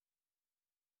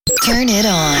Turn it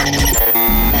on.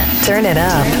 Turn it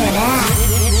up.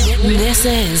 This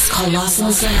is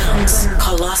Colossal Sounds.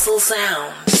 Colossal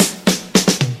Sounds.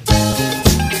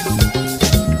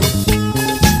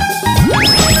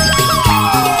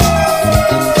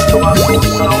 Colossal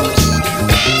Sounds.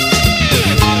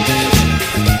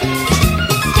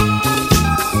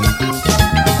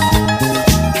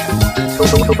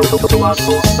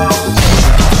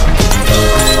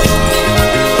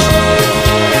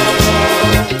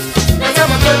 Let's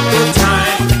have a good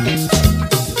time.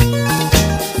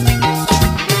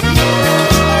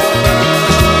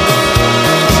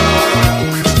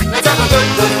 Let's have a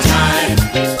good time.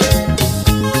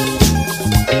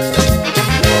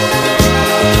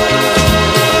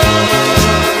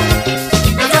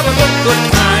 Let's have a good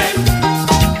time.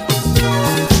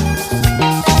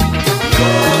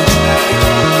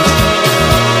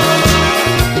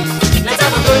 Let's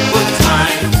have a good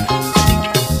time.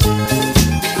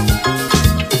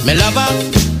 My lover,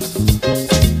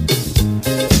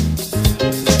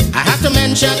 I have to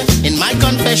mention in my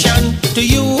confession to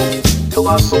you,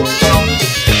 Colossal Sounds.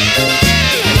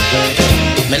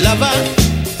 my lover,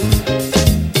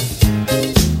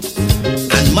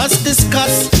 and must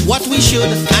discuss what we should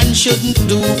and shouldn't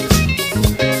do.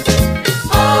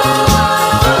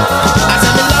 I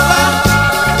said, my lover,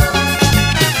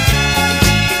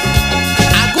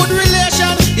 a good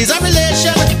relation is a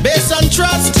relation based on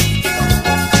trust.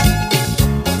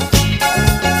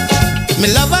 My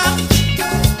lover,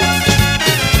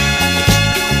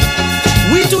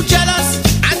 we too jealous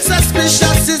and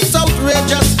suspicious. It's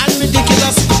outrageous and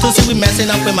ridiculous to see we messing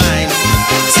up with mind.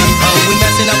 Somehow we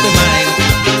messing up with mind.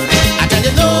 I tell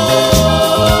you no,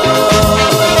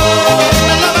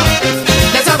 my lover,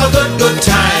 let's have a good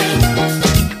time.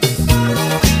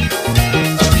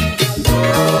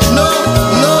 No,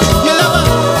 my lover,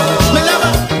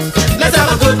 let's have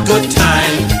a good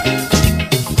time.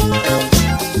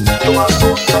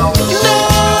 Colossal Sounds. No,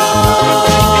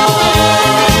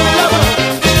 lover,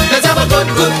 let's have a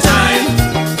good time.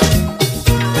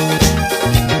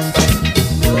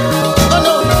 Oh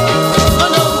no,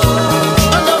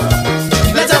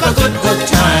 let's have a good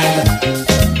time.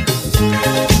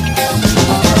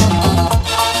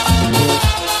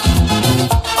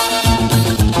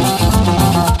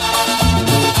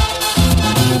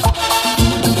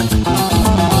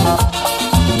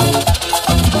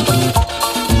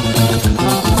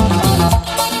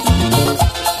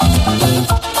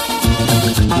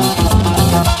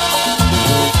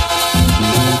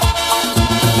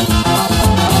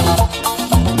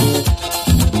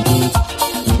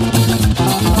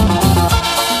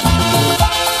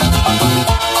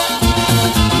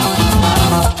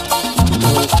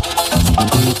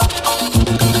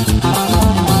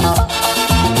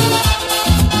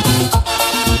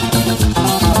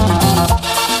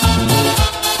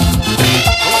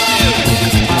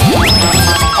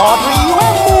 Audrey, you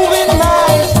are moving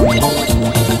nice.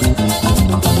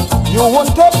 You won't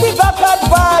take the doctor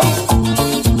advice.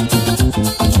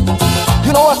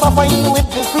 You know what's suffering with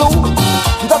the flu.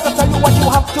 The doctor tell you what you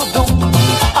have to do.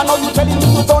 I know you telling me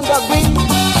you don't agree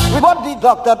with what the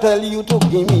doctor tell you to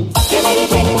give me. Give me the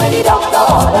thing when the doctor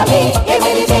order me. Give me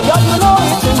the thing. Yeah, you know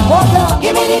it's important.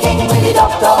 Give me the thing when the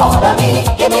doctor order me.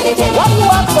 Give me the thing. Why you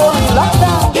act so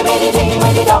reluctant? Give me the thing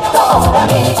when the doctor order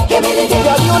me. Give me the thing.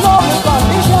 Yeah, you know the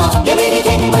condition. Give me the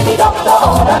thing when the doctor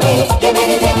order me. Give me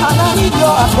the thing. And I need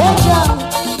your attention.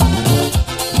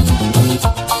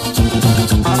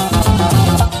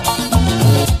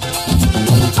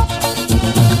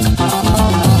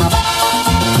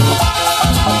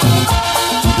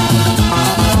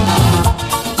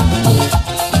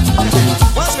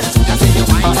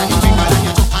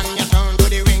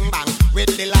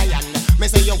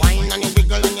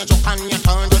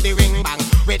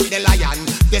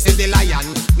 This is the lion,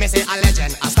 me say a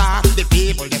legend, a star. The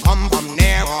people they come from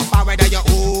near or far, whether you're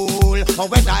old or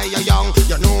whether you're young.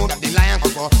 You know that the lion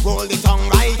come for roll the tongue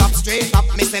right up, straight up.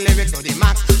 Me say lyrics to the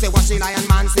max. Say what the lion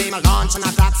man say, my launch and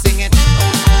attack, sing it.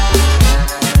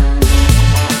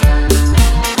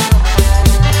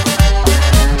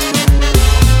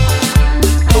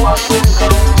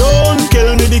 Don't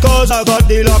kill me because I got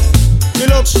the luck. The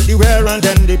looks, the wear and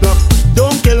then the pluck.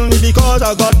 Don't kill me because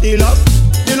I got the luck.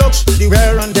 The looks, the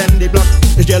wear and then the pluck.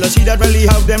 It's jealousy that really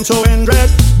have them so in dread.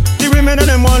 The women and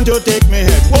them want to take me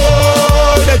head.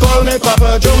 Whoa, they call me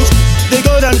Papa Jones. They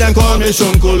go and then call me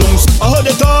Son Colons. I heard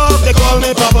they talk, they call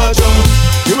me Papa Jones.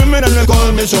 The women and them call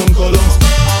me Son Colons.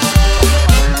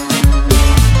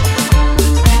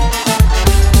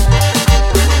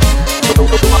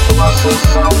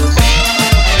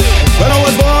 When I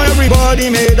was born, everybody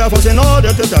Everybody made a fuss in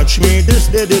order to touch me. This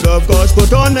they did of course.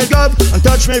 Put on the glove and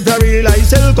touch me very light.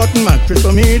 Silk cotton mattress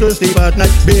for me to sleep at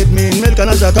night. Bathe me in milk and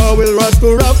as a towel rust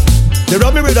to rough. They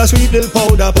rub me with a sweet little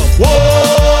powder puff.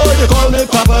 Whoa, they call me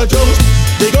Papa Jones.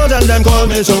 The girls and them call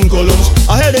me Son Columns.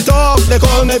 I heard it talk, they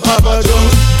call me Papa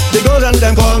Jones. The girls and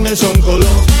them call me Son Columns.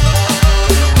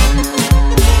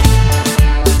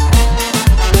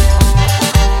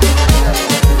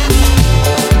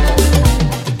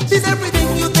 She's everything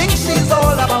you think she's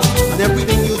all about, and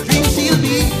everything you dream she'll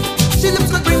be. She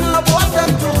lips will bring love water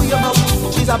through your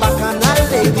mouth. She's a bacchanal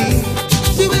lady.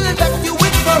 She will infect you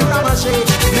with her ramache,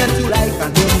 meant you like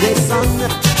an noonday sun.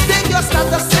 Take your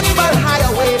status symbol high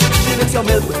away. She mix your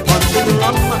milk with punch and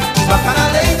rum.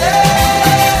 Bacchanal lady,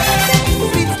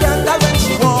 sweet scandal when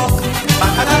she walk.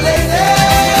 Bacchanal lady,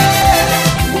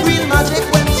 real magic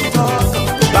when she talk.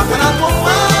 Bacchanal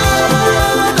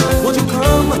woman, won't you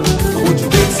come? Won't you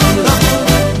make some love?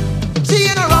 She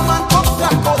in a rum and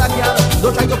Coca-Cola girl.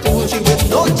 Don't try to fool she with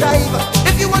no jive.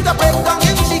 If you want to break down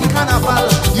in she carnival,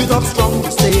 you talk strong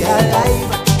to stay alive.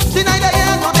 She neither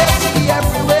here nor there, she be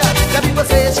everywhere. The people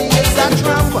say she is a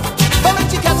tramp, but when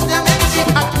she catch them in she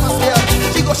atmosphere,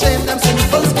 she go shame them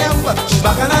simple scamp. She's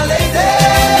bacchanal lady.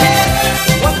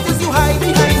 What is you hide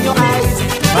behind your eyes?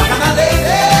 Bacchanal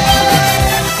lady,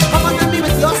 come on and be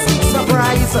with your sweet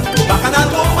surprise. Bacchanal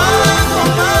woman,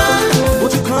 woman,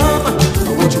 won't you come?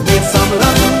 Won't you make some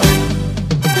love?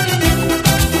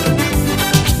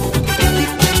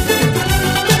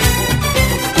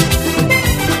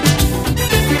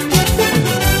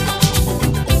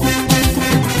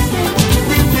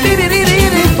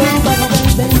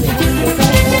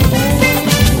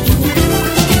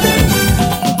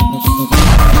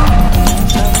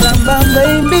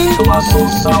 Baby, Colossal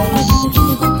Sounds.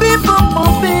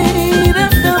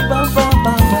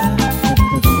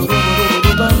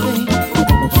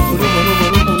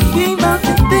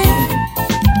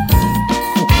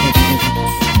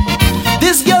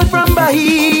 This girl from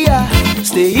Bahia,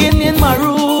 staying in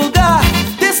Maruga.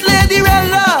 This lady real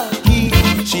lucky,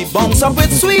 she bounce up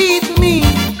with sweet me.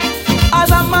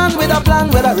 As a man with a plan,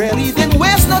 where I really didn't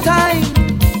waste no time.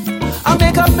 I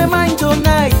make up my mind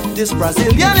tonight, this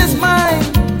Brazilian is mine.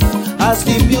 As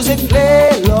the music play,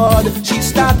 Lord, she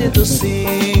started to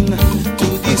sing to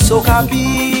the soca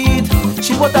beat.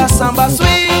 She put a samba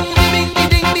swing, bing,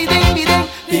 ding, ding, ding, ding,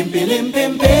 bim, bim,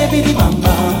 bim, baby, di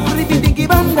bamba, bim, bim,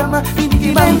 bam, bam, bim,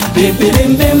 bim,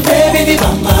 bim, bim, baby, di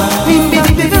bamba, bim, bim,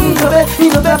 bim, bim,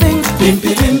 bim,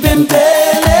 bim, bim,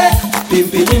 bele, bim,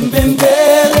 bim, bim,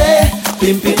 bele,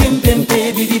 bim, bim, bim,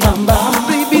 baby, di bamba,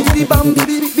 bim, bim, bam,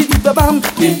 bam,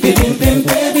 bim, bim, bim,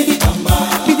 baby, di bamba,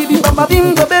 bim, bim, bam,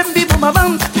 bim, baby, bam,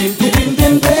 bam, bim, bim,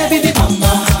 bim, baby, di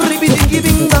bamba, bim, bim, bim,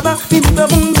 bam, bim, bam,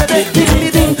 bim,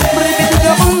 bim, bim,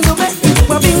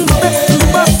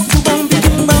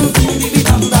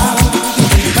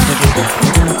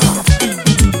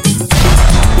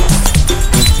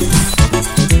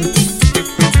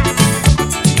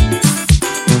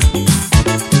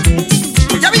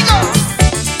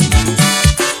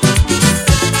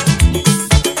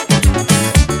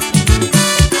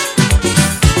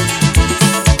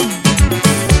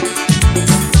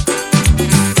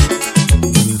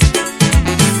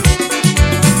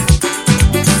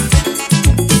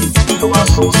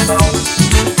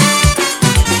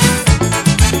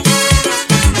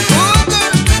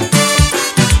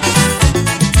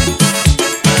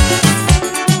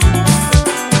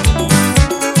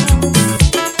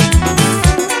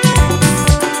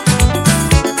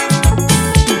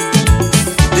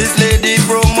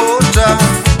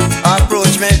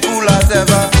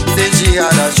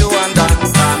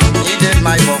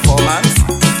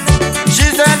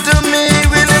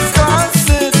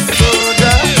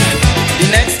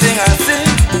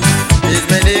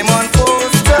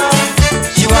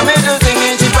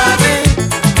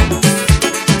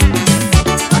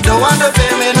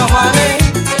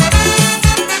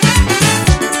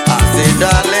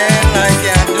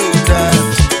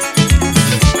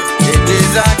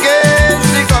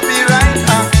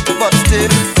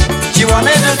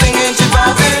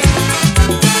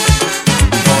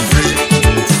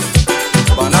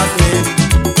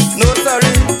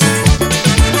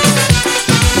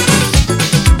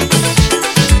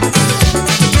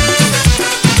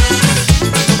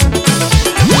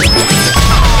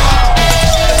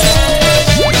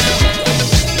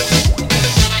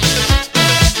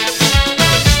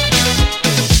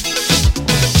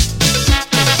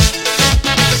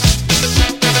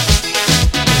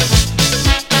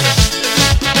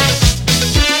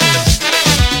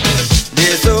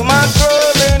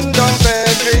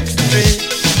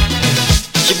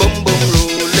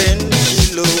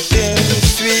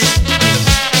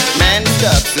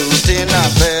 that suit in a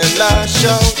fella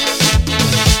shout.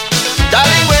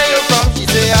 Darling, where you from? She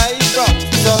say I from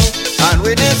south. And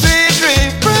with the sweet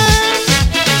refrain,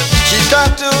 she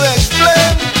start to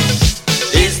explain.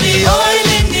 It's the oil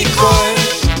in the coil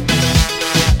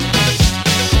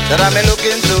that I'm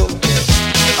looking to.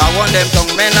 I want them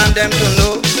tongue men and them to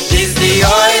know. It's the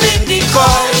oil in the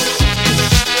coil.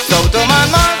 So to my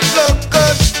man look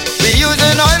good. We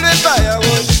using oil with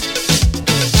firewood.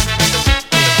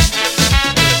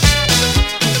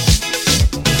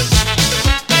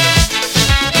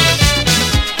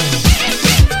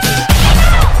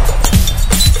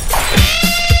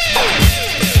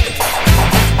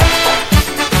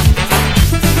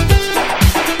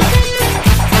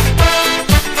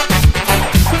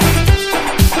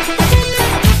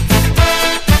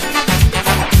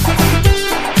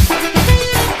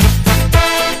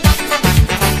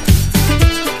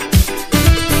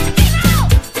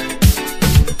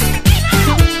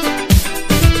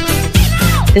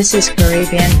 This is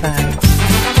Caribbean Vibes.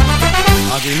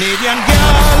 A Canadian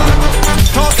girl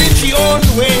talking she own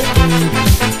way.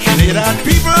 She need that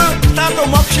people start to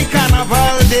mock she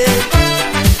carnival day.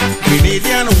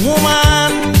 Canadian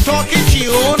woman talking she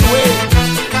own way.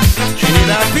 She need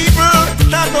that people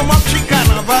start to mock she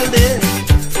carnival day.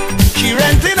 She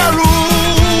renting a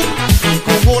room in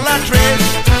Congola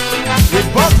Trace with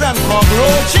bugs and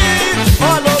cockroaches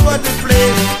all over the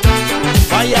place.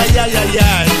 Ay, ay, ay, ay,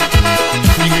 ay.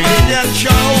 The Canadian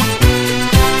shout.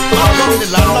 How come the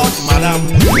landlord, madam?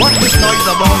 What this noise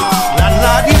about?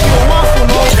 Landlord, if you want to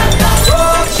know,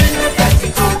 roach in the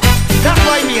petticoat. That's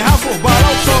why me have a bar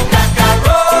also.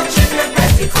 Roach in the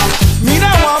petticoat. Me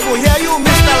not want to hear you,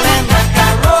 Mr. Land.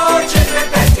 Roach in the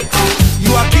petticoat.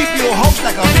 You are keep your house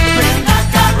like a big pen.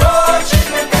 Roach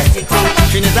in the petticoat.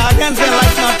 Trinidadians they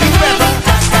like nothing better.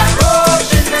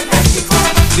 Roach in the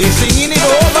petticoat. They singing it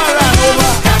over and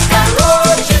over.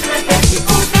 Roach in the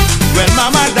petticoat. Well,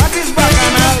 mama, that is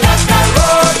bacchanal.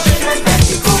 Roach in the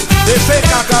petticoat. They say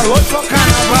cockroach for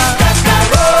carnival.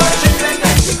 Roach in the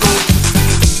petticoat.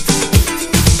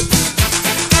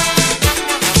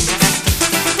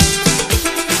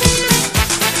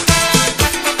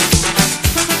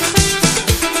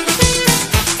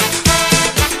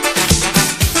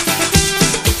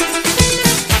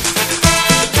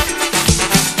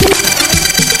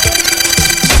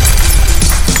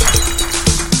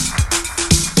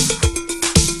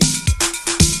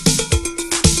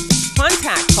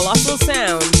 Colossal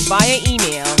Sound via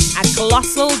email at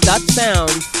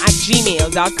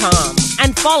colossal.sound@gmail.com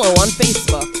and follow on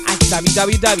Facebook at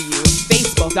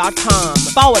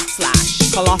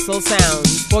www.facebook.com/Colossal Sound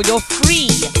for your free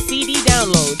CD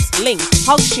downloads. Link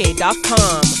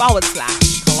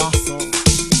hogshade.com/Colossal.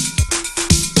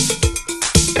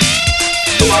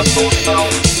 Colossal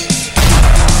Sound.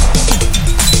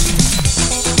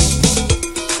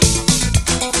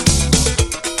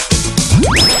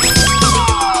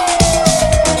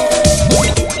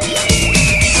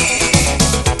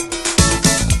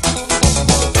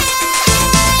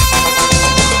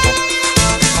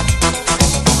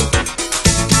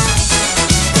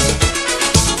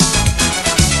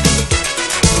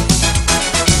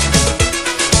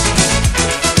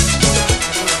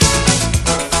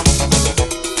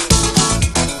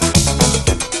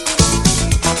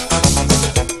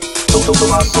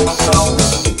 Colossal Sound.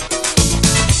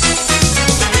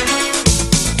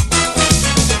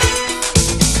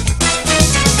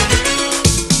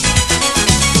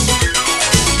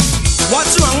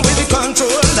 What's wrong with the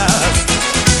controllers?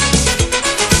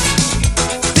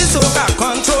 The SOCA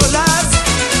controllers.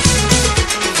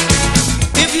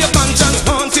 If your conscience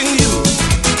haunting you,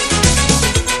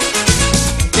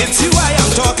 it's you I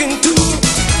am talking to.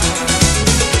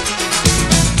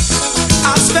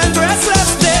 I've spent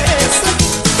restless days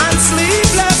and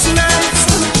sleepless nights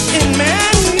in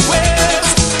many ways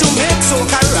to make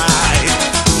SOCA right.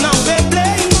 Now they're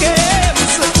playing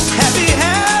games, heavy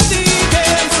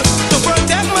games to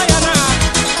protect my honor.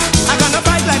 I got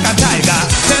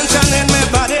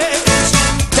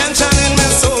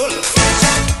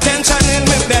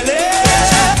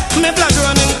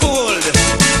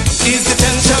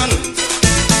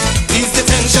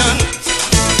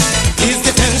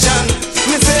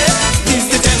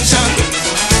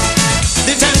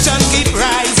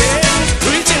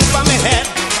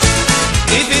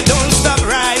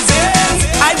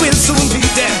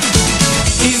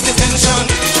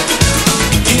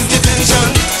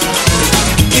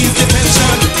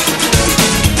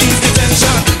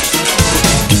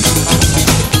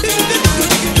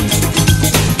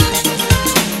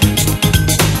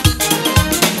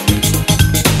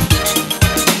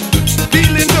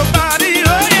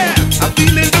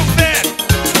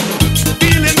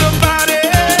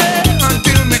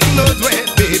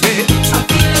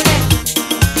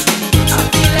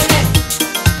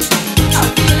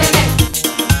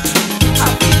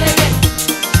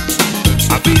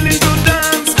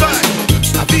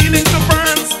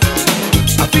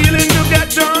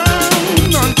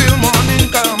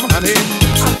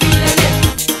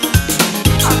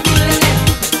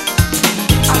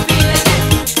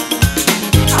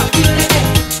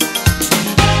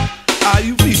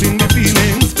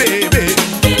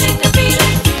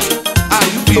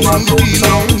feeling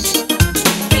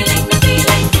the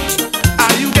feelings?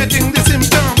 Are you getting the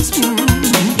symptoms?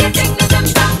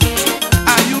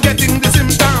 Are you getting the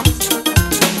symptoms?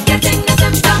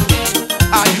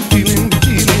 Are you feeling the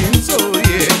feelings? Oh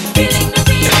yeah.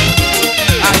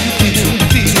 Are you feeling the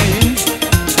feelings?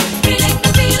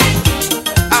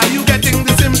 Are you getting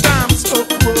the symptoms? Oh,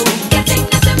 oh.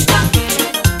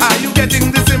 Are you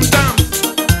getting the symptoms?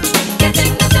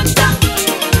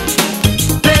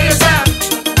 Play yourself.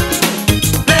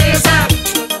 Play yourself.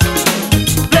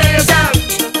 Play yourself.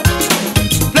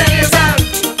 Play yourself.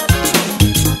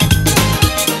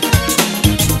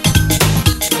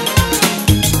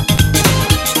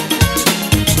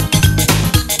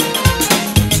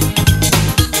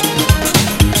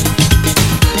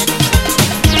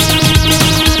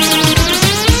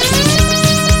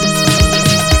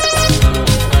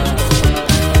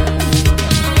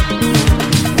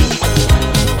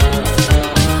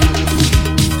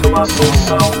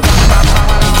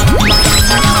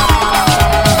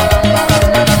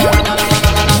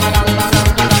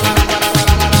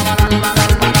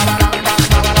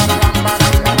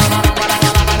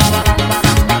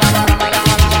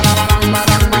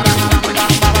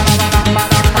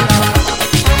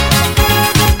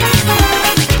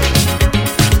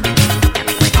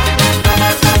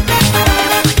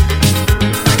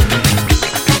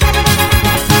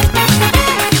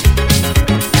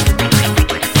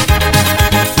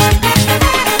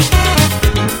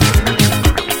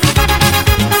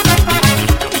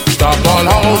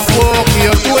 housework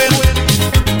you're doing.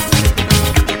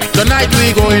 Tonight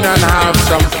we going and have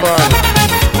some fun.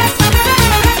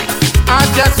 I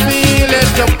just feel it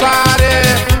to party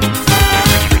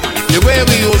the way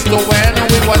we used to when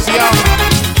we was young.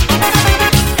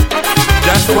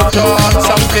 Just put on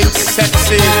something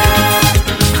sexy,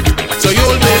 so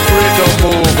you'll be free to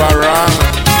move around.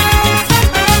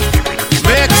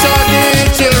 Make sure the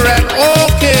children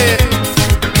okay.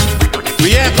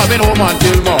 We ain't coming home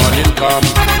until morning come.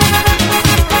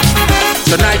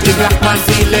 Tonight the black man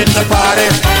feeling the party.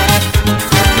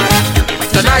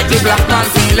 Tonight the black man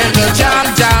feeling the jam,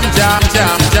 jam, jam,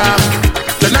 jam, jam.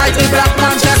 Tonight the black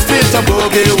man just feels the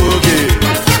boogie, woogie.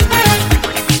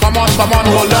 Come on,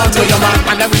 hold on to your man.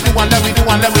 And then we do, and then we do,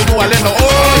 and then we do a little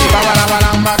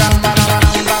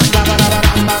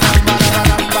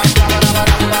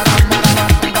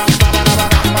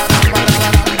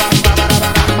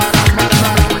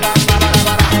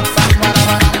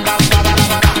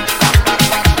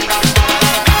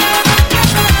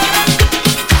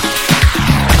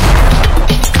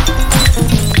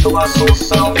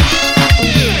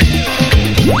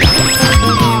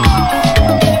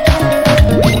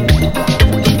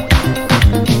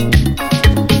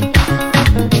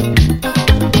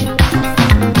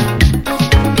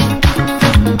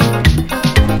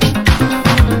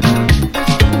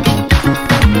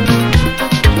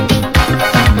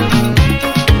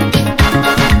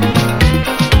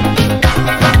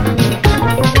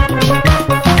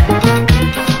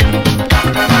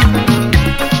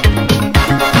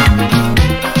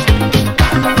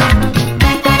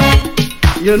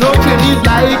You know Chili's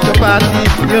like a party.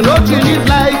 You know Chili's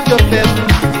like a fest.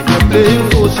 If you're playing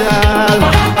social,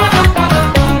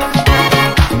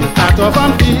 you start off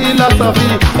on philosophy.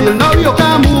 You know you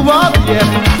can't move up yet.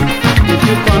 If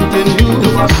you continue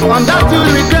on that you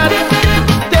regret,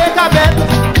 take a bet.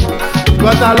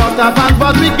 Got a lot of fans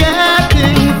but we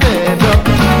getting fed up.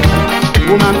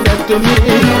 Woman said to me,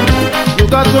 you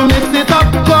got to mix it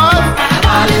up, cause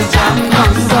all is jam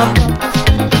non-stop.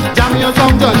 Jam your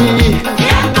song, Johnny.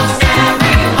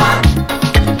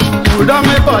 Pull down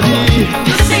my body.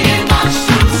 You sing it much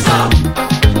too soft.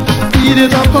 Speed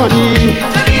it up, honey.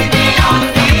 To keep me on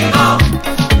fever.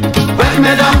 Wet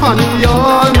me down, honey,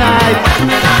 all night.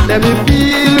 Let me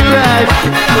feel right.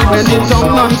 When the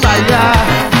tongue on fire,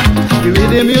 the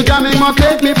rhythm you jamming must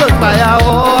make me perspire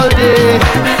all day.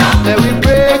 Let me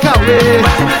break away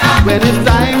when it's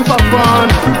time for fun,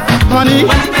 honey.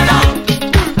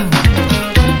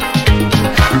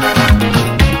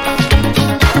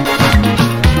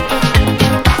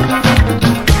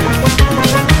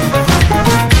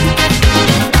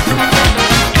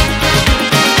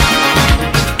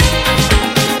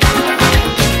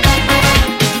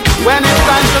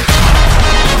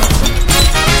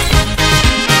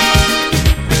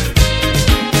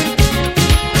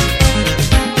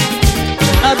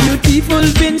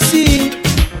 Been seen.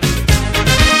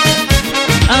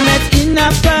 I met in a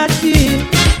party.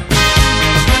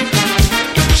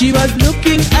 She was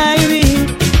looking irate,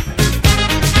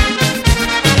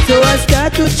 so I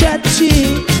start to chat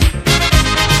she.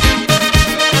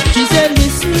 She said,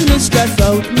 listen, Mr.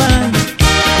 Southman,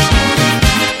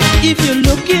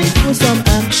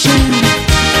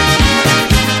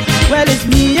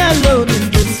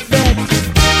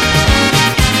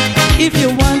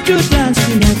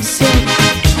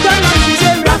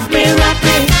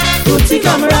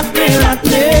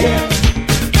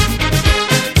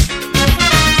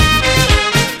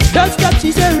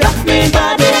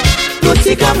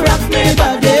 rock me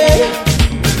body.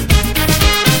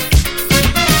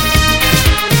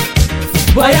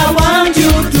 Boy, I want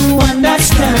you to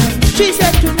understand. She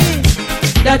said to me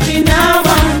that me now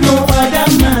want no other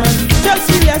man. So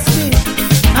seriously,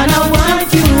 and I want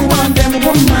you, want them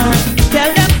woman.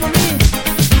 Tell them for me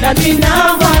that me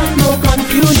now want no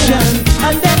confusion.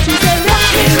 And then she said, rock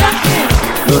me,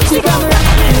 Lucy, come rock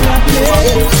me.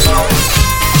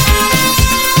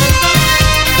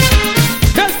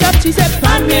 Don't stop, she said,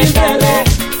 pan me belly.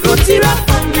 Lucy, rock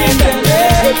pan me belly.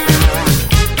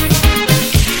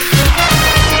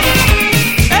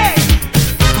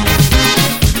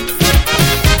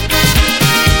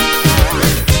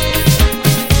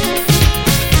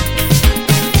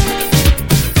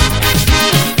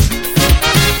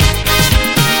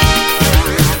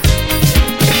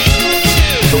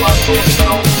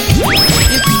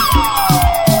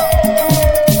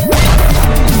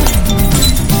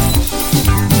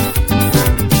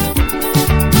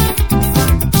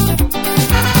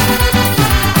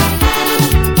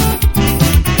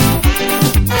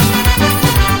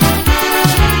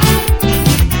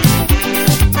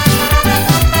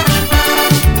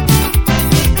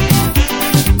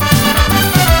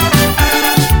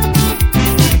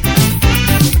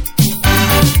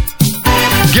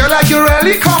 You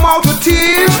really come out to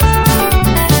tease.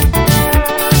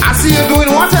 I see you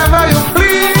doing whatever you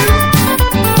please.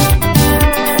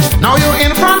 Now you're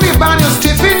in front of the band, you're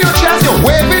stiffing your chest, you're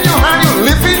waving your hand, you're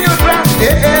lifting your dress.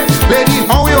 Hey, hey, lady,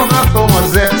 how you have so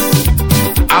much zest?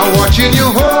 I'm watching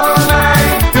you whole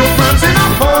night. You're prancing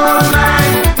up all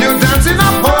night. You're dancing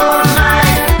up all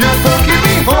night. You're poking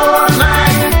me whole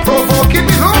night, provoking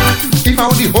me. Look, if I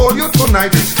would hold you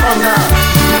tonight, it's thunder.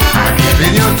 I'm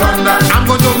giving you thunder. I'm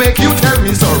going to make you tell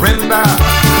me surrender.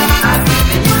 I'm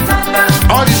giving you thunder.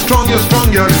 All the strong, you're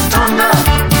thunder.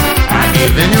 I'm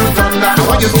giving you thunder. So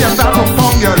when you step out of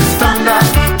form, you're the standard.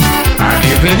 I'm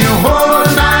giving you whole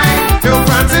night. You're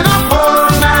prancing up all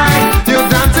night. You're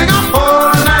dancing up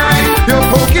all night. You're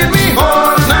poking me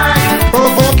all night,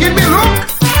 provoking me.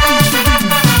 Look.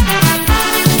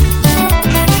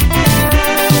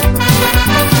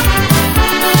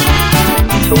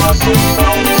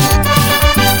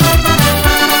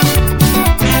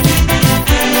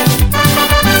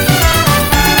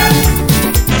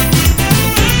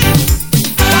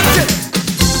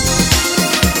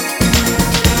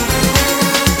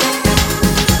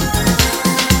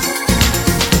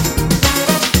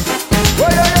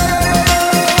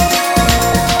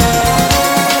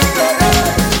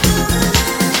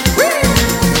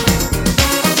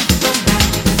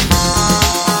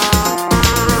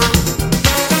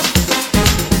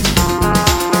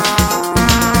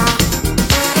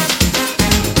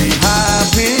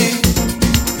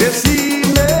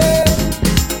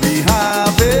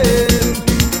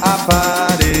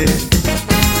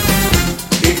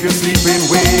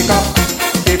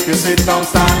 Sit down,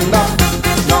 stand up.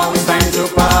 Now it's time to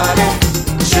party.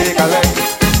 Shake a leg.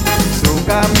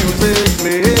 Soca music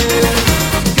play.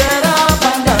 Get up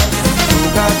and dance.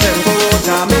 Soca tempo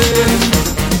jamming.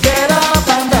 Get up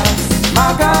and dance.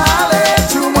 Magale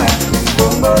chumwe.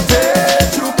 Bongo te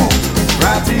chupu.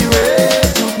 Rati re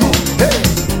chupu. Hey,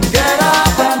 get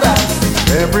up and dance.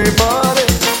 Everybody,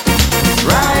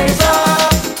 rise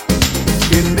up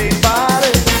in the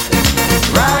party.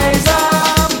 Rise up.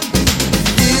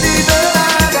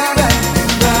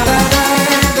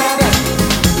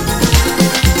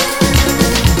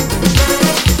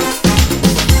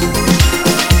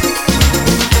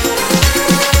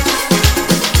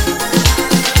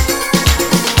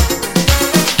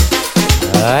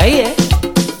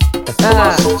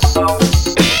 Yeah.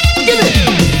 Give it.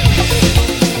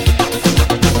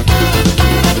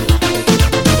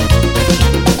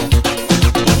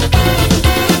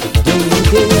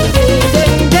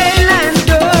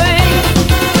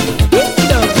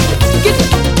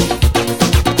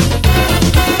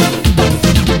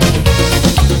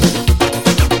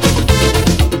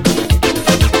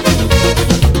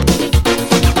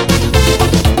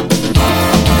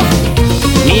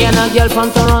 Me and a girl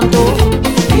from Toronto.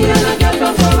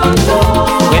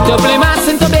 Went to play Mass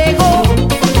in Tobago,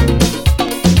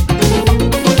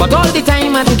 but all the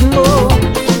time I didn't know.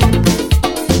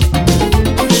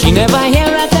 She never hear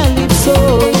a calypso,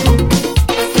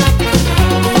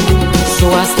 so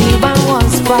as the band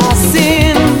was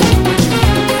passing,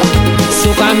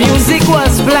 soca music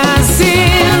was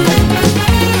blasting.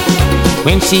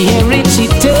 When she heard it, she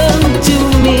turned to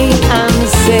me and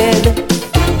said,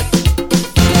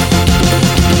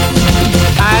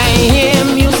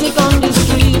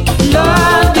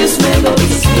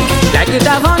 like it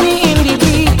have honey in the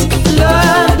beat.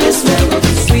 Love this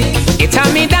melody sweet. It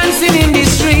turned me down. dancing in the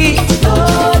street.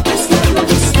 Lord, this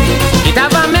melody sweet. It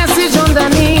have a message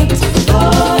underneath.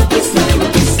 Lord, this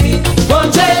melody sweet.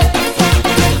 Bonje,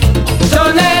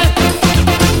 tourne,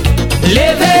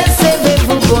 levez,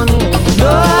 servez-vous bonnet.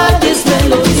 Lord, this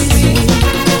melody sweet.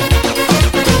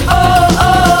 Oh,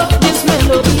 oh, this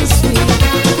melody is sweet.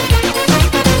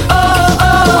 Oh,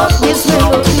 oh, this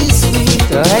melody is sweet.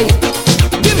 Hey,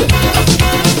 give it.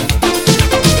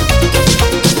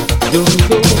 Do,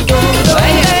 do, do.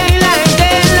 Hey, hey, like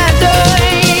that, like that.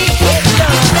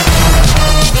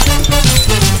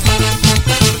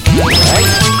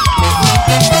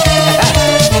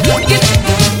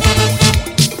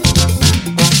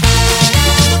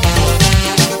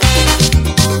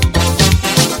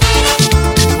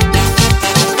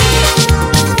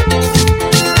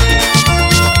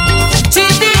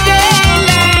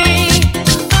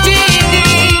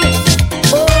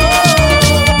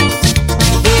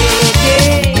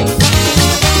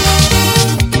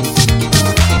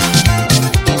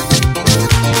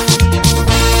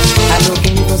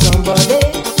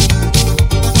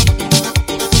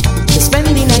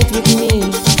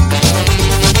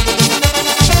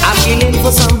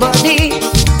 Somebody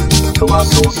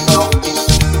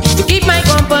to keep my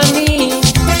company.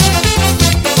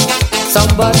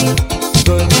 Somebody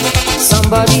good,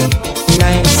 somebody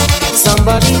nice,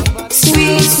 somebody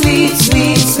sweet, sweet,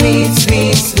 sweet, sweet,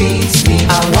 sweet, sweet, sweet.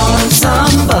 I want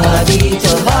somebody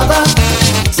to hover,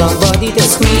 somebody to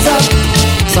squeeze up,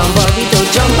 somebody to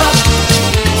jump up,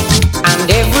 and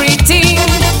everything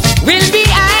will be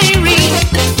irie,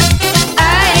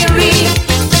 irie,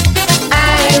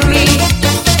 irie.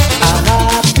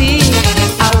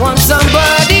 I want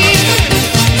somebody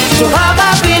to have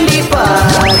up in the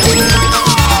party.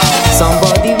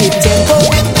 Somebody with tempo,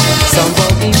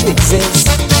 somebody with zest,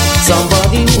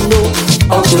 somebody who know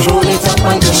how to roll it up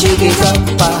and to shake it up.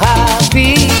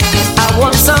 Happy, I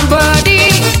want somebody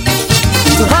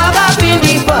to have up in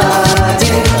the party.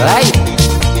 Right,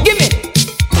 give me.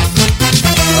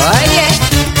 Oh yeah,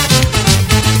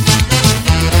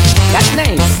 that's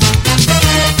nice.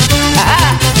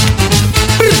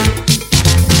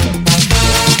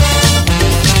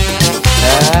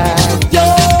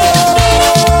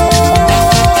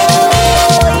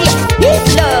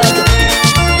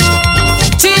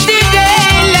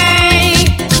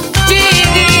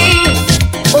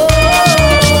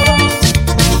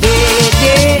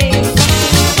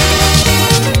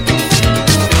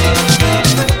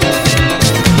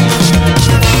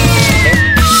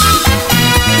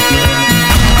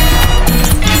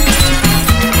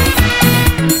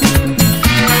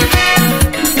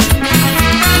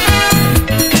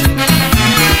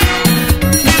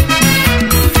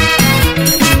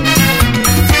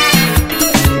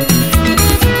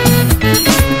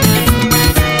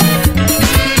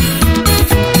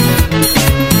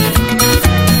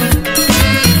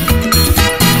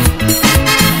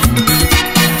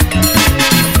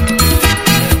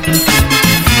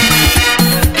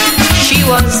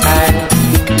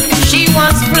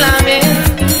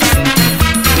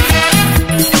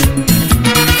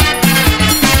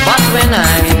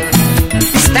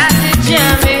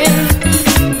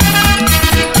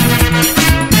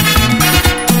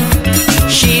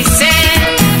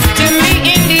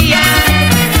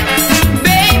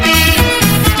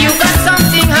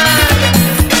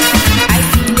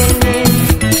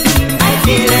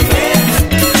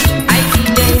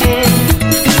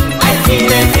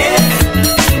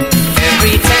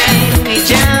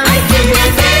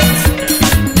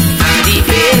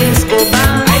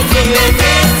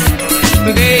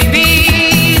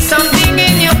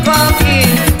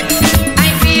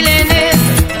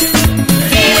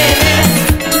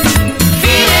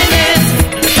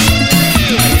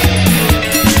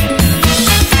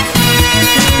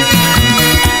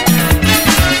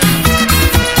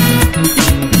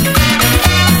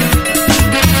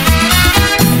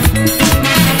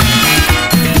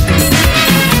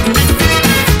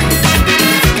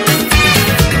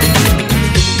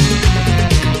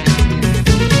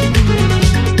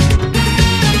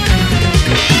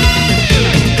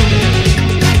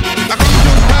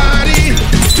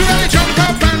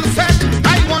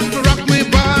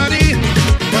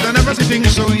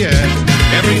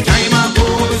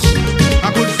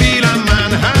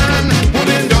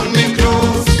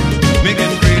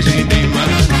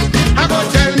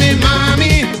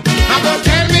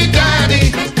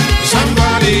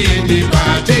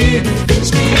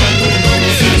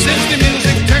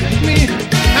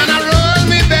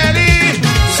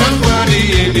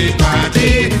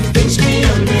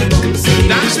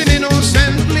 Dancing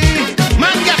innocently,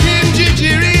 man getting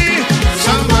jijjiry.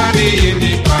 Somebody in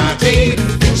the party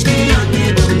thinks me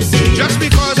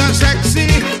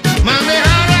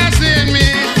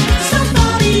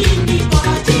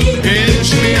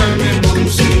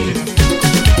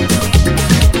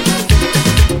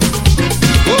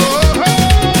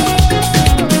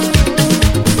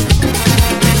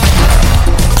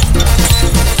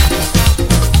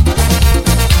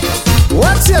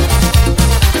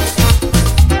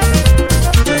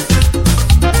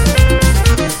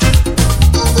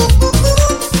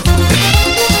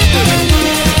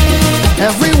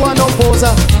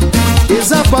proposer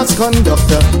is a bus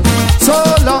conductor. So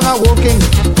long a walking,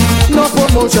 no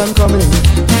promotion coming.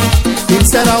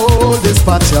 Instead of old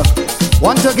dispatcher,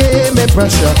 want to give me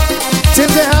pressure.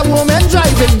 Since they have women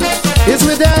driving, it's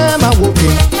with them I'm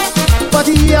walking. But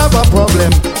he have a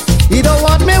problem. He don't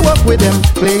want me work with him,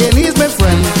 playing he's my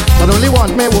friend, but only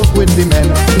want me work with the men,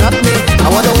 not me. I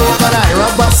want to work on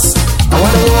Ira bus, I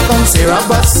want to work on Sarah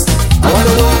bus, I want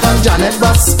to work on Janet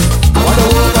bus, I want to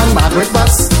work on Margaret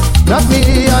bus, not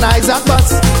me on Isaac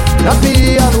bus, not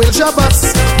me on Wilshire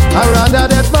bus. I rather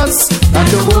that bus than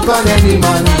to work on any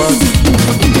man bus.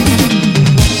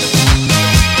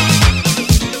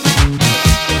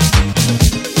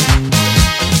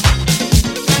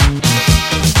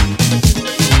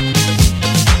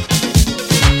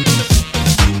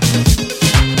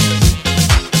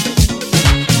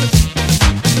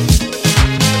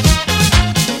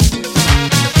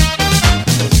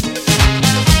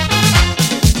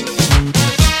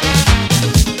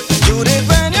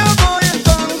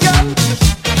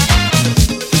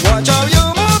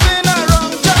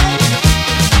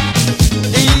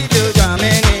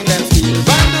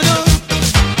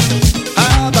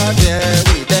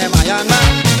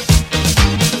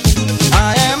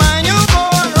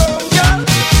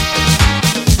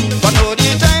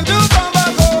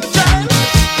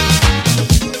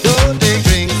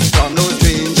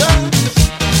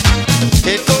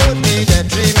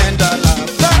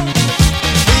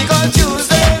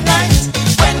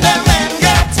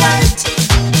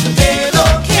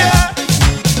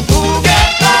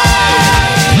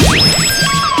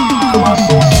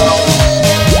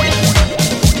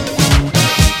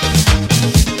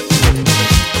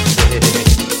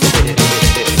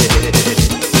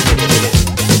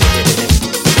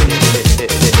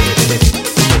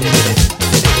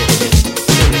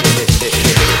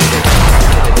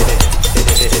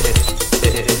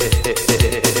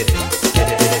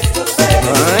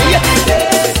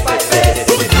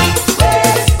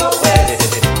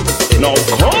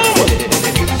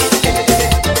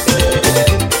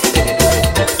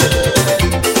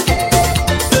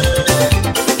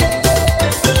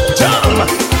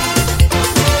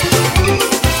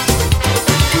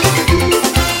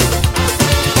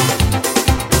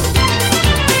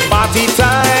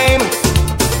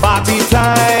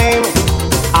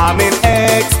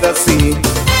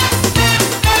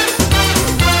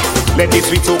 Let the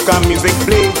sweet soca music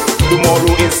play.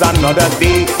 Tomorrow is another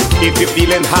day. If you're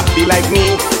feeling happy like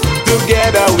me,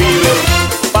 together we will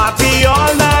party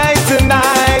all night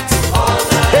tonight. All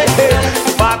night. Hey, hey.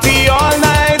 Party all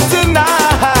night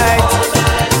tonight. All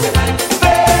night tonight.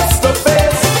 Face to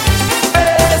face,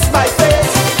 face by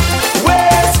face,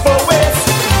 waist for waist.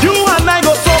 You and I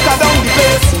go soca down the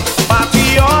place.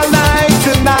 Party all night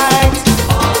tonight.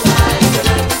 All night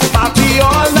tonight. Party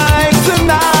all night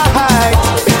tonight.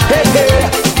 Hey, hey.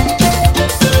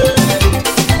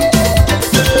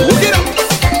 Look it up.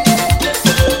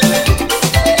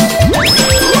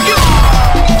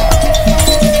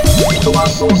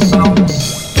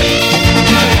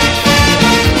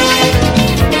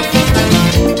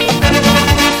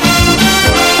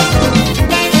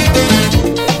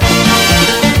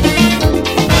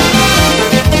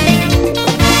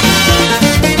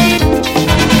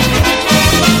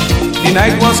 The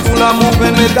night was full of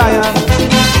moving with Diane.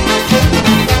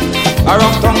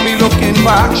 Around town we looking for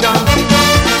action.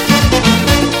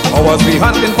 Or was we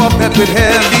hunting for pet with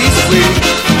heavy swing?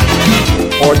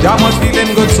 Or jam was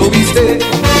feeling good so we stayed.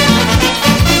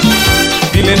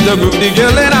 Feeling the groove, the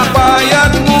girl in a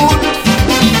quiet mood.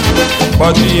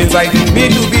 But she incited me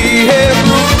to behave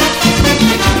rude.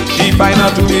 She find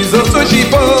out to reason so she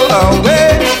pull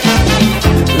away.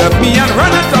 Left me and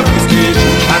run across the stage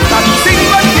and start to sing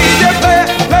like DJ play,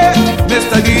 play,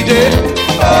 Mr. DJ.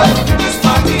 Oh, this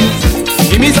party is.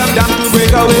 Give me some jam to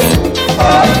break away.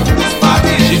 Oh, this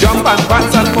party is. She jump and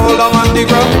prance and fall down on the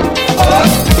ground. Oh,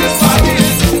 this party is.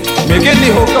 Making the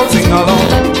whole crowd sing along.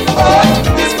 Oh,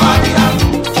 this party has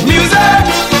music,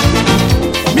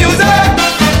 music,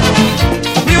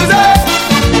 music.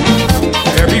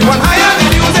 Everyone high on the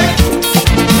music.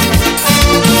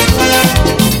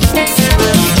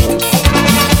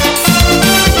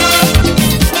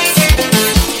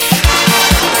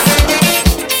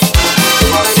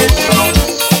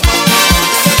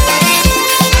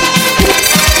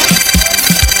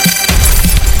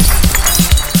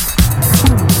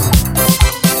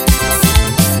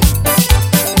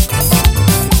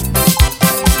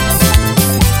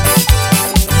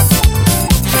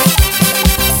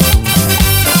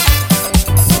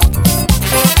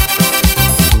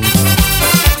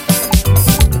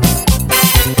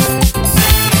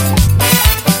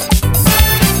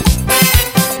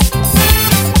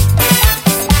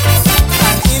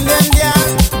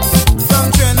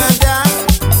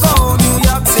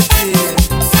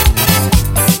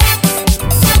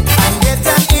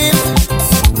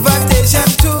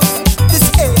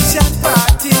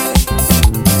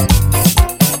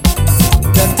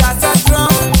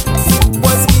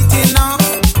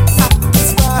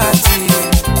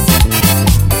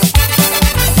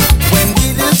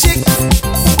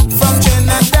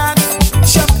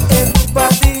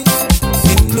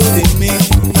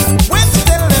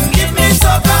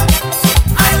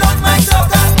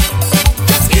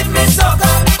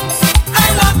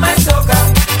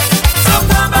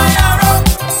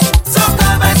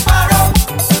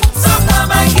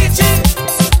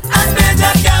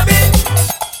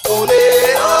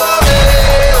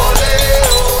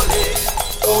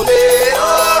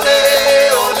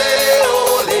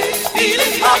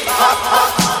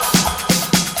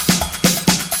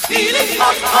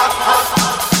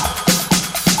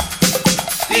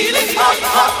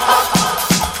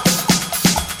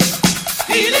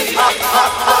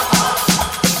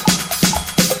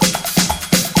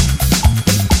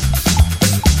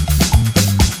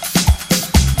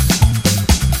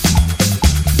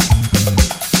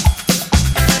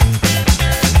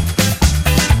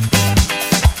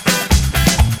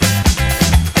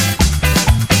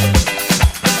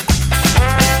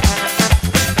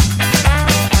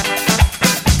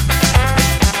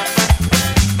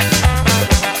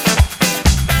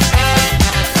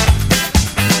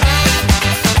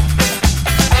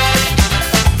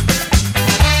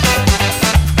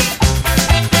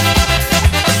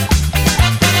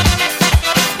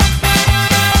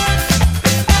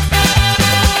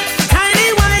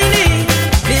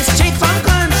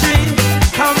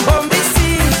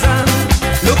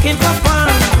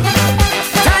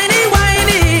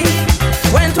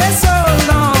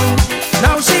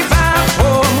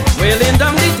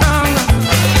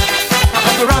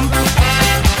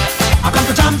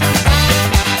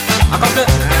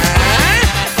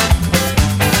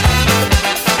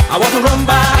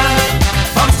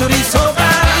 Bounce to the soca.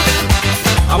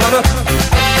 I wanna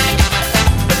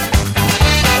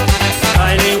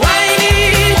whiny, whiny,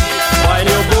 whine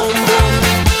your boom boom.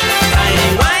 Whiny,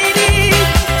 whiny,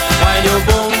 whine your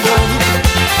boom boom.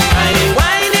 Whiny,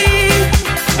 whiny,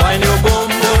 whine your boom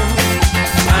boom.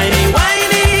 Whiny,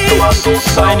 whiny,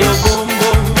 whine your boom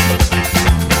boom.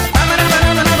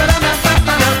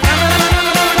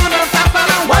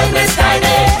 Wine Miss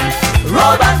Tiny,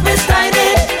 roll back Miss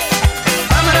Tiny.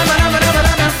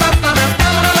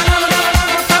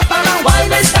 Wine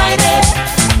Miss Tiny,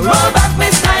 roll back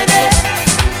Miss Tiny.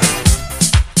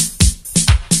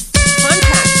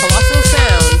 Contact Colossal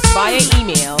Sounds via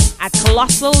email at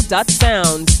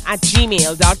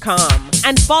colossal.sounds@gmail.com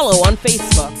and follow on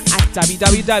Facebook at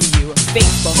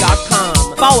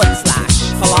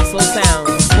www.facebook.com/Colossal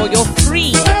Sounds for your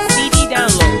free CD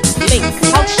download. Link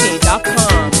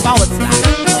cultshade.com/Colossal.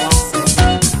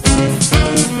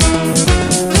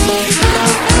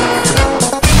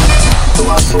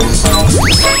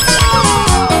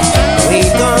 We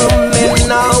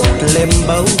coming out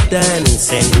limbo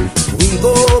dancing. We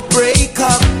go break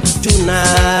up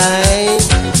tonight.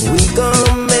 We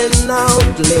coming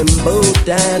out limbo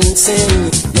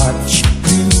dancing. Watch you,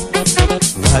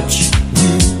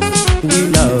 we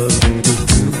love to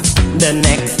do the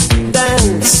neck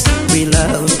dance. We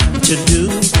love to do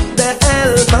the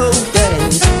elbow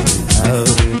dance.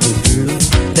 Love to do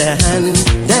the hand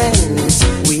dance.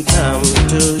 We come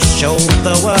to show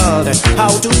the world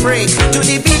how to break to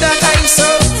the beat of iso.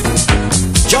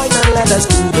 Join and let us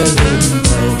do the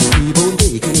limbo. People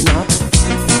waking up,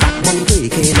 backbone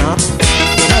waking up,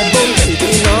 headbone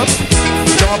waking up,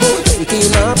 jawbone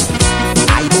waking up,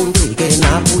 eyebone waking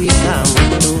up. We come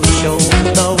to show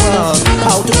the world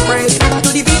how to break to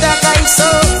the beat of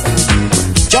iso.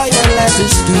 Join and let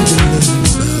us do the limbo.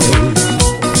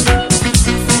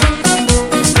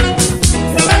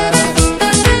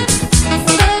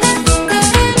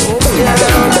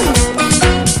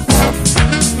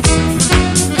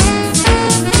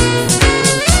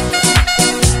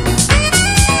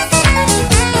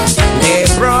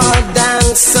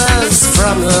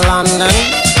 From London,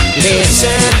 they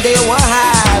said they were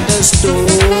hard as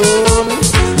stone.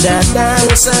 The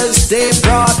dancers they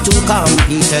brought to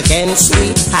compete against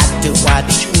we had to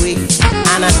watch we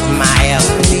and admire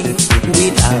we. We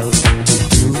love to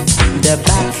do the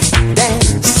back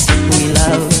dance. We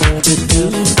love to do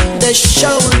the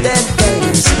shoulder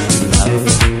dance. We love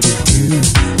to do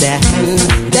the hand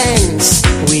dance.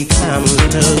 We come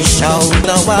to show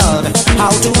the world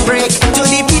how to break to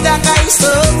the beat of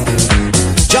iso.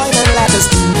 Join and let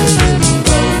us do the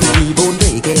limbo. Knee-bone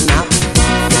waking up,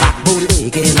 backbone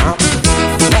waking up,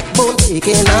 neckbone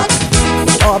waking up,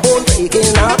 jawbone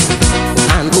waking up,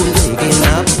 handbone waking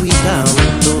up. We come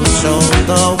to show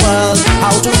the world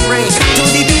how to break to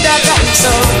the beat of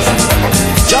iso.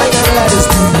 Join and let us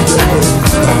do the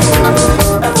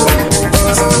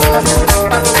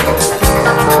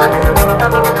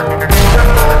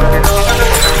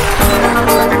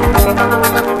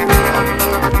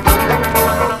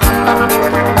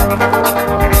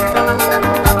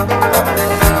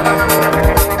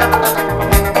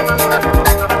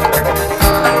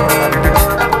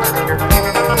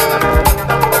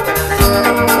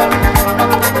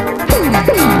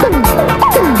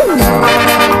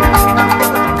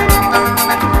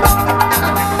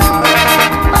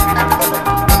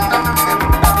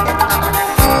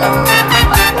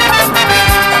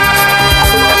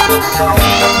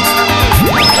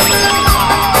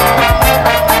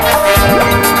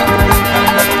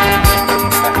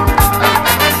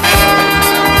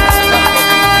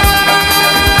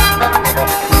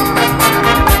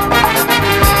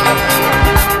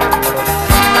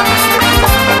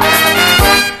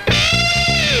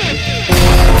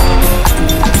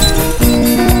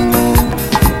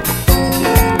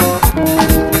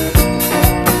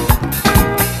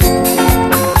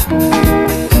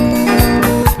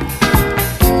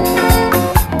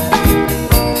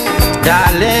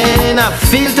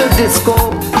feel the disco.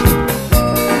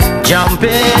 Jump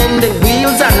in the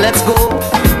wheels and let's go.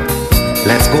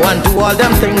 Let's go and do all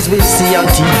them things we see on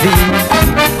TV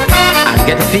and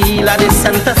get the feel of the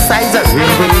synthesizer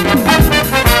railway.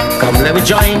 Come let me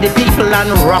join the people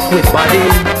and rock with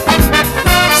body,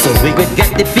 so we could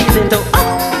get the feeling to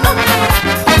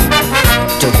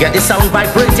get the sound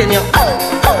vibrating you,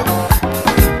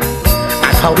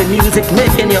 and how the music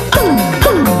making you.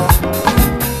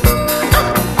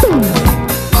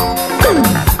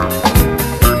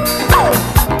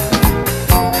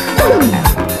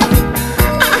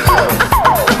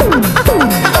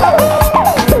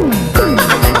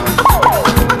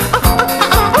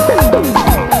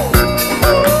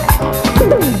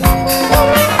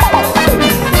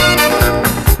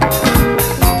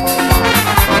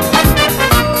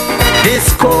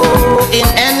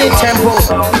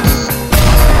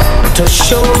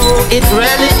 it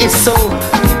really is so.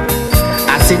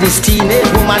 I see this teenage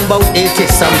woman about 80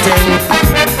 something,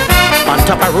 on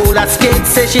top of roller skates,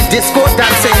 say she disco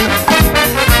dancing.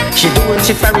 She doing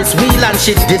she Ferris wheel and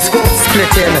she disco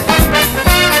splitting.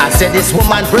 I said this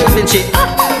woman brave and she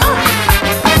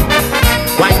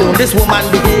why don't this woman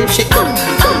behave? She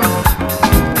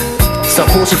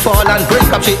suppose she fall and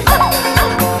break up, she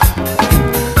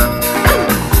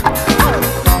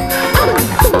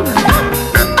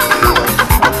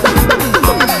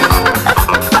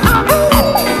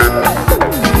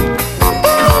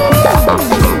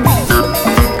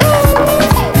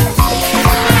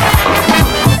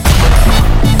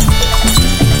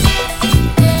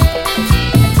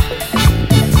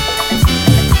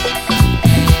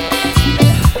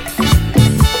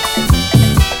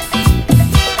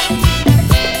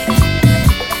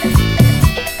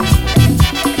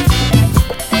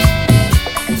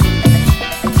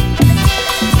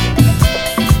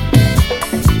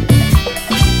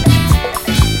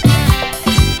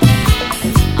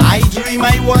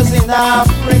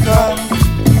Africa,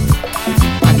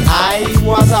 and I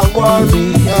was a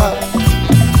warrior,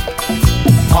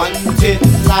 hunting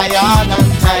lion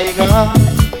and tiger,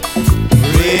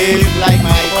 brave like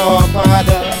my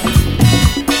forefather.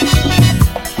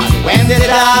 And when the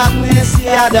darkness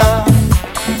gather,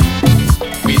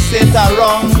 we sit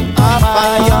around a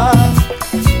fire,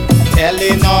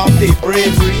 telling of the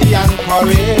bravery and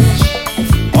courage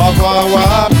of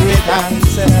our great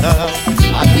ancestors,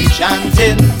 and we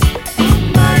chanting.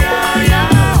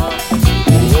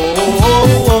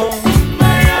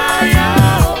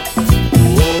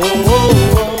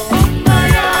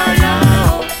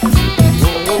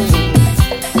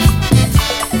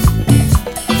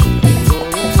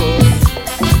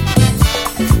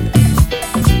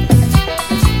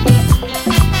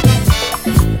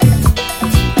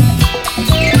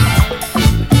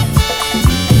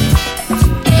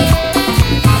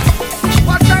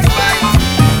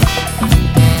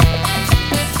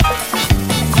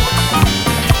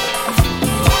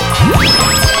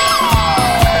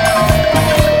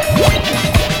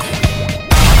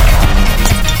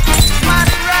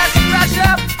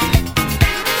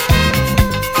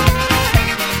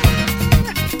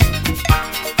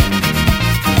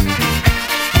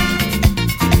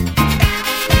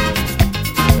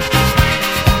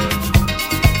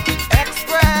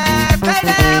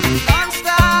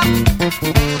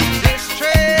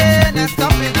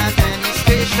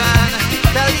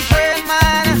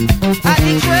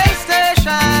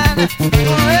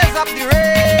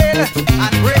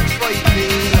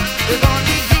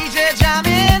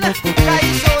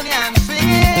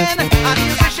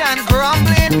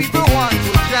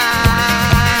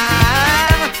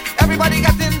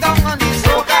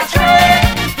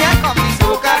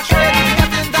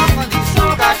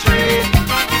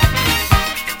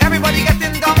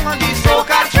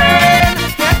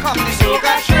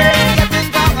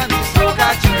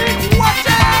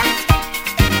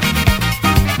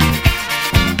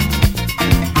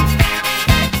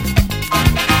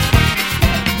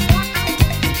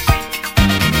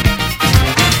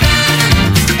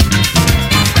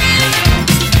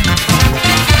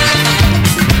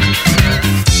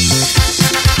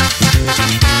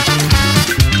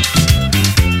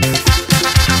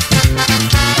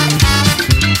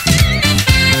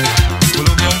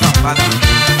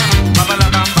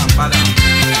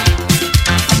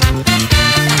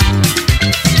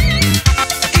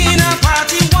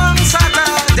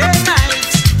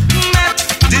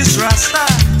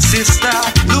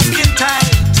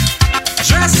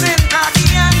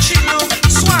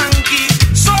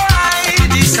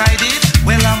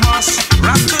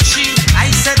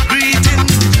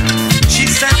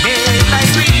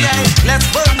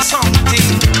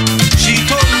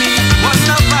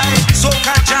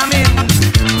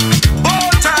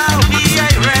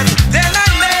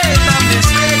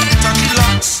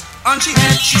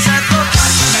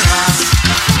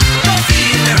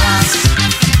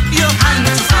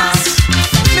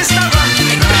 Mr. Run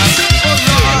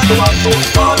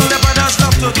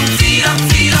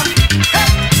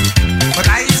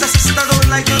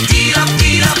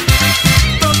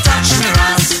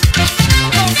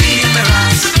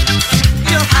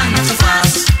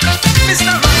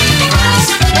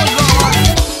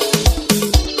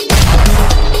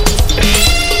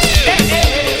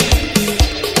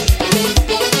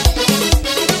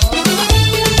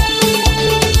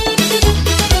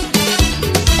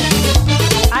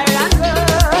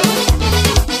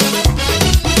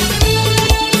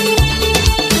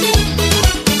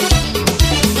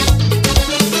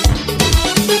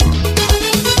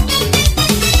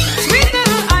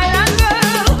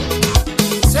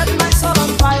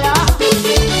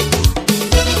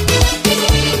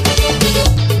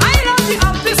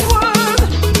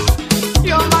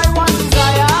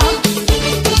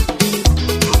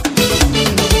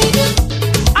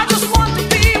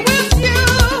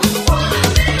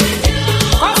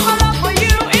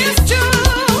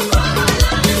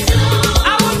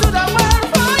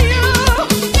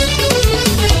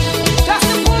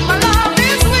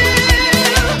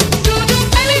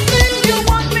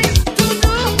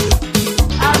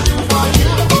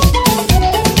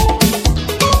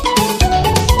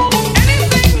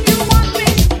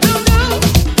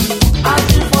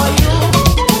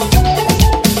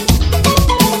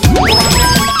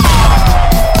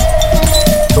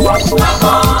Come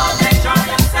on, enjoy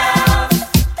yourself.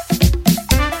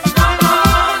 Come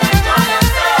on, enjoy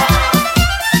yourself.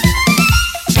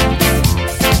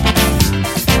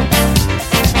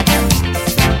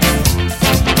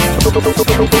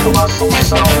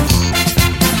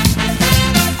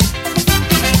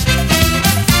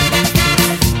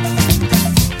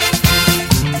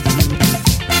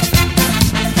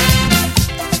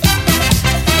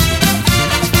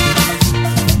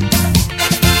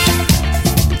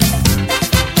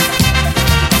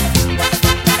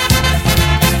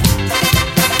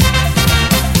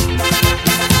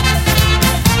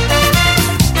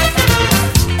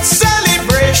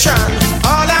 Celebration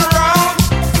all around.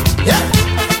 Yeah.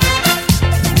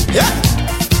 Yeah.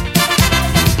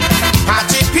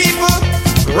 Party people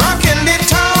rocking the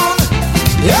town.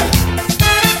 Yeah.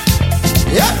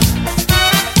 Yeah.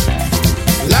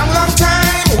 Long, long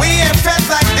time we ain't felt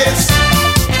like this.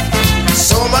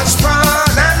 So much fun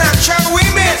and action we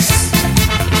miss.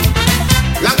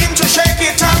 Longing to shake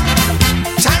it up.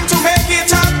 Time to make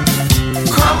it up.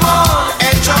 Come on,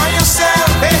 enjoy yourself.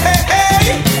 Hey, hey,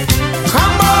 hey.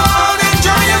 Come on,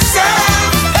 enjoy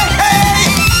yourself. Hey, hey.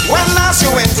 When last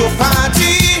you went to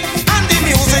party and the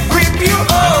music grip you,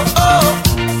 oh, oh.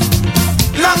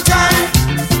 Long time.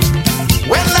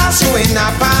 When last you in a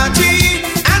party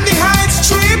and the heights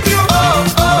trip you, oh,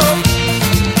 oh.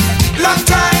 Long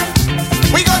time.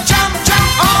 We go jump, jump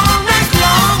all night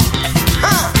long.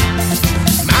 Huh.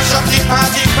 Mash up the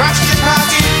party, crash the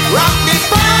party, rock the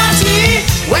party.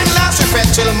 When last you fed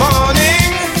till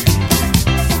morning.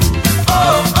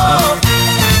 Oh, oh,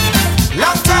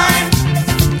 long time.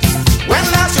 When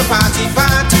last your party,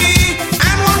 party,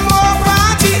 and one more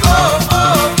party. Oh,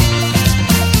 oh,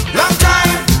 long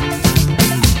time.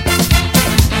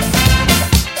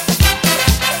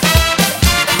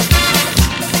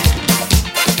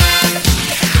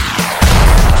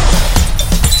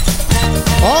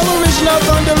 All original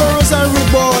Gondoloros and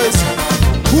rude boys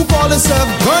who call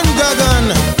themselves Gun Gagan.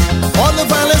 All the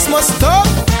violence must stop.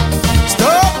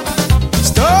 Stop.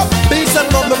 Stop. Peace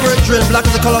and love, my brethren. Black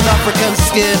is the color of African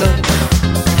skin.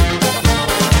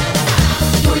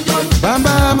 Bam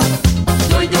bam.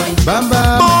 Bam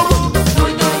bam.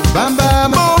 Bam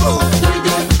bam.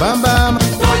 Bam bam.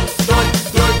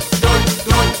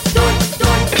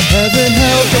 Heaven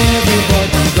help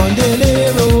everybody.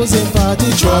 Gondoliers in party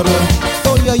trouble.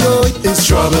 Oh yo yo, it's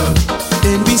trouble.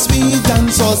 In we sweet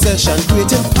dance all session,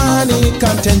 creating panic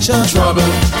and tension. Trouble.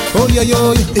 Oh yo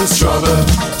yo, it's trouble.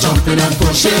 Jumping and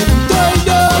pushing. Doy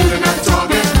doy.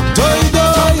 Doy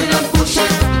doy.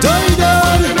 Doy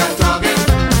doy.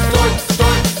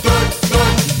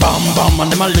 Bam bam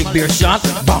and them a lick beer shot.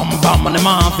 Bam bam and them a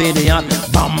half idiot.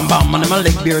 Bam bam and them a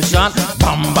lick beer shot.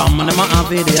 Bam bam and them a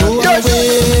half idiot. Throw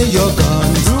away your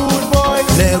guns, rude boys.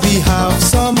 Let we have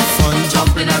some fun.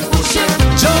 Jumping and pushing.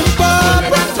 Jump up,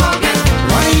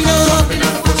 wind up,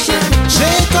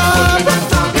 shake up.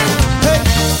 Hey,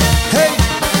 hey,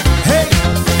 hey,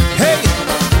 hey,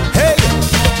 hey,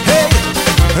 hey.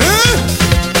 Huh?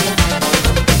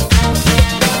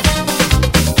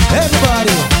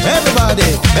 Everybody, everybody,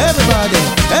 everybody,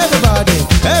 everybody,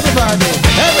 everybody,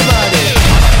 everybody.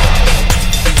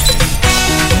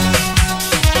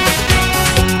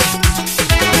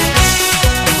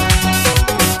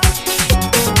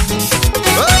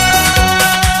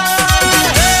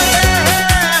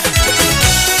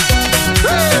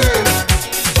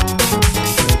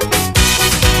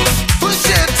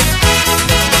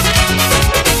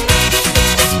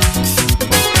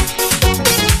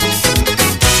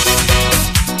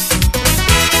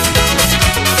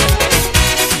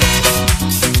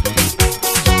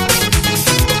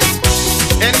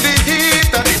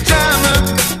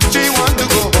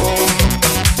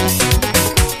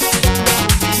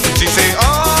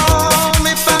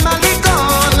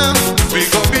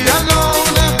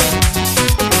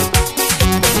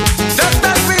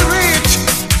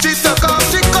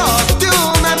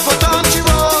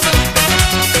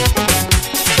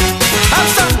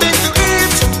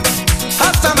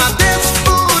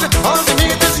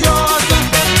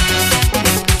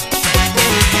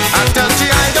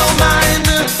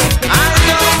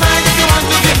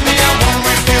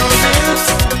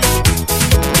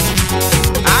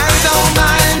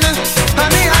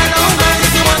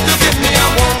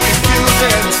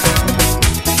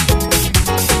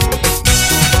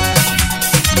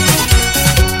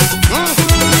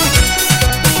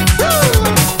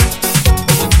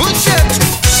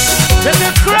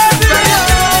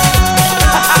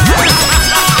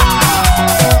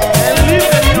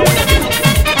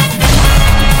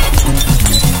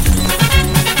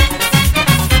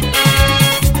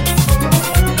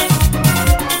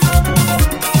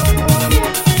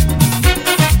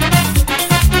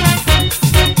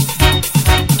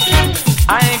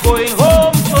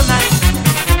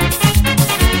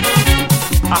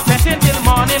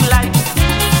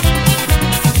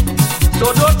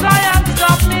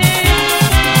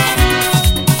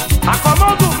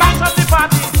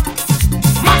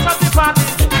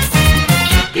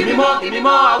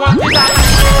 more, I want it, I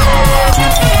like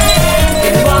it.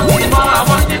 Give me more, I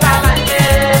want it, I like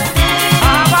it.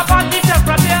 My body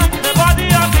temperature, my body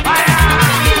on fire.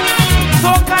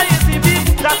 Soca is the beat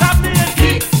that have me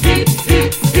heat.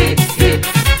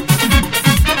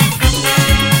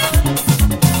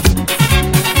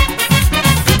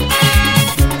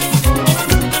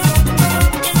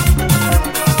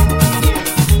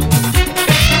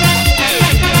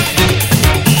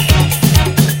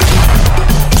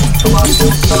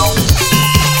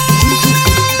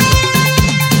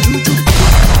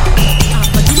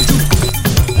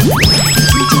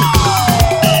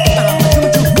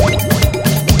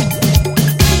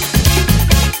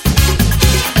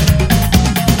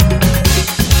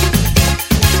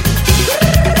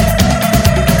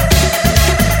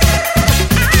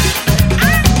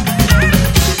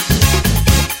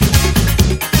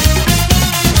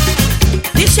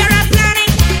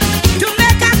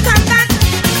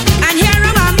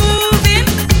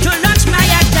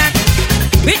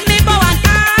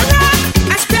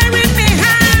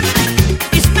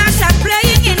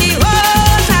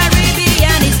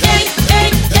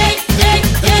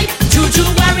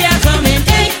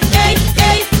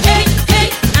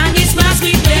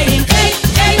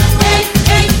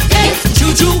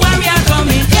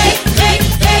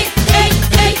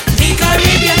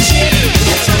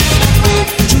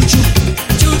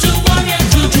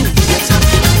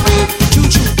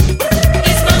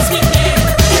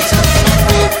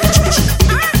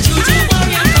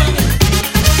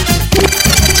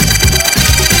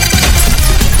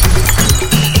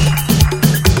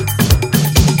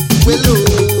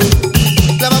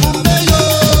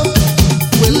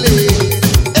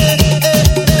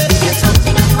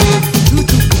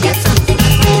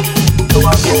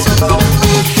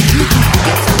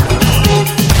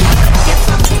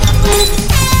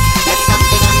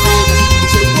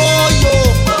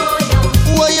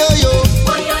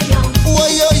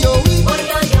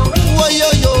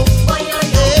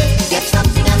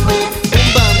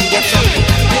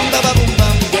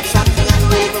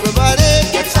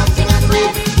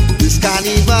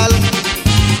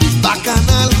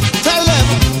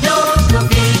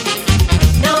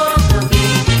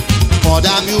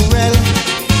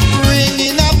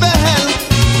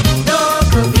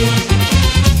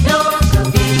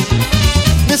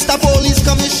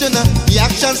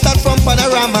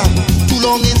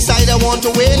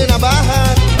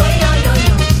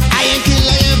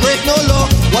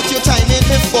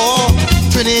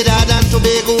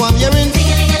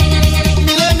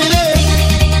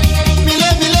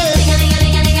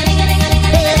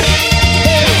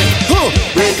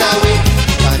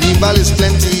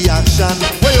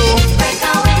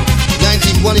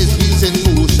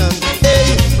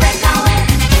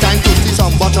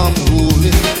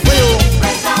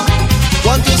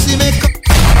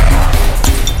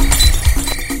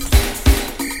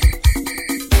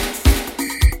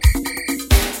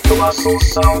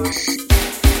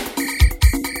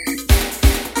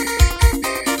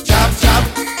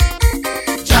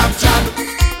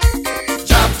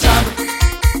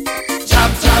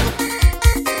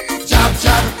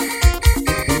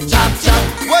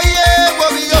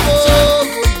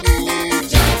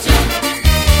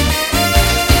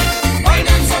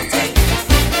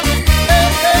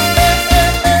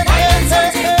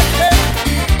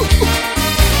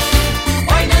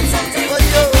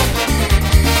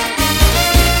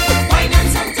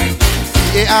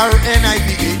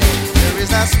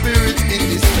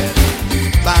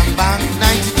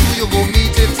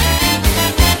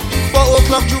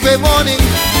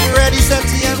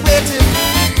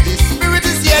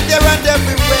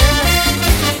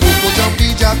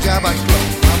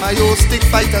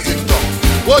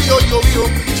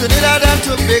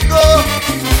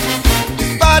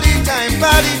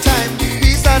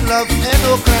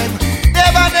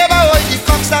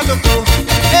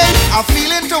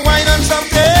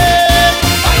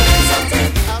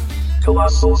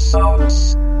 Colossal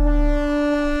sounds.